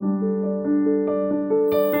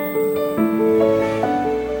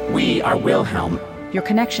We are Wilhelm. Your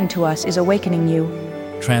connection to us is awakening you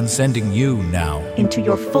Transcending you now. into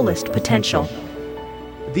your fullest potential.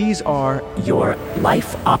 These are your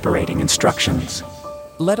life operating instructions.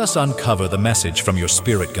 Let us uncover the message from your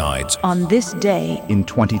spirit guides. On this day, in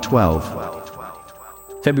 2012.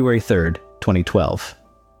 February 3rd, 2012.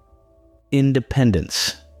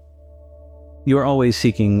 Independence. You are always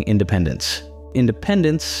seeking independence.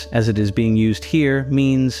 Independence, as it is being used here,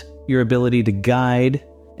 means your ability to guide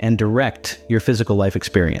and direct your physical life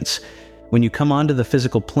experience. When you come onto the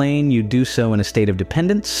physical plane, you do so in a state of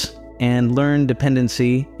dependence and learn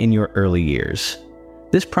dependency in your early years.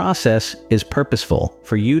 This process is purposeful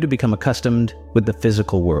for you to become accustomed with the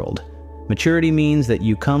physical world. Maturity means that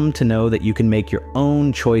you come to know that you can make your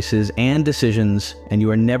own choices and decisions, and you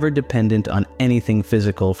are never dependent on anything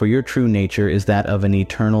physical, for your true nature is that of an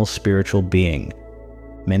eternal spiritual being.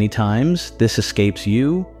 Many times, this escapes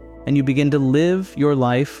you, and you begin to live your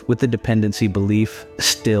life with the dependency belief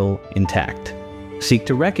still intact. Seek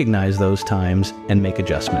to recognize those times and make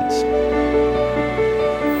adjustments.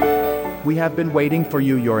 We have been waiting for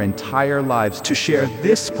you your entire lives To share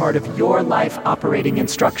this part of your life operating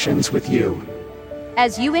instructions with you.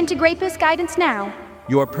 As you integrate this guidance now,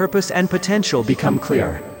 Your purpose and potential become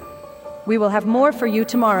clear. we will have more for you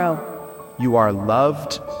tomorrow. You are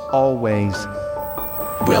loved always.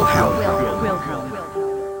 Wilhelm.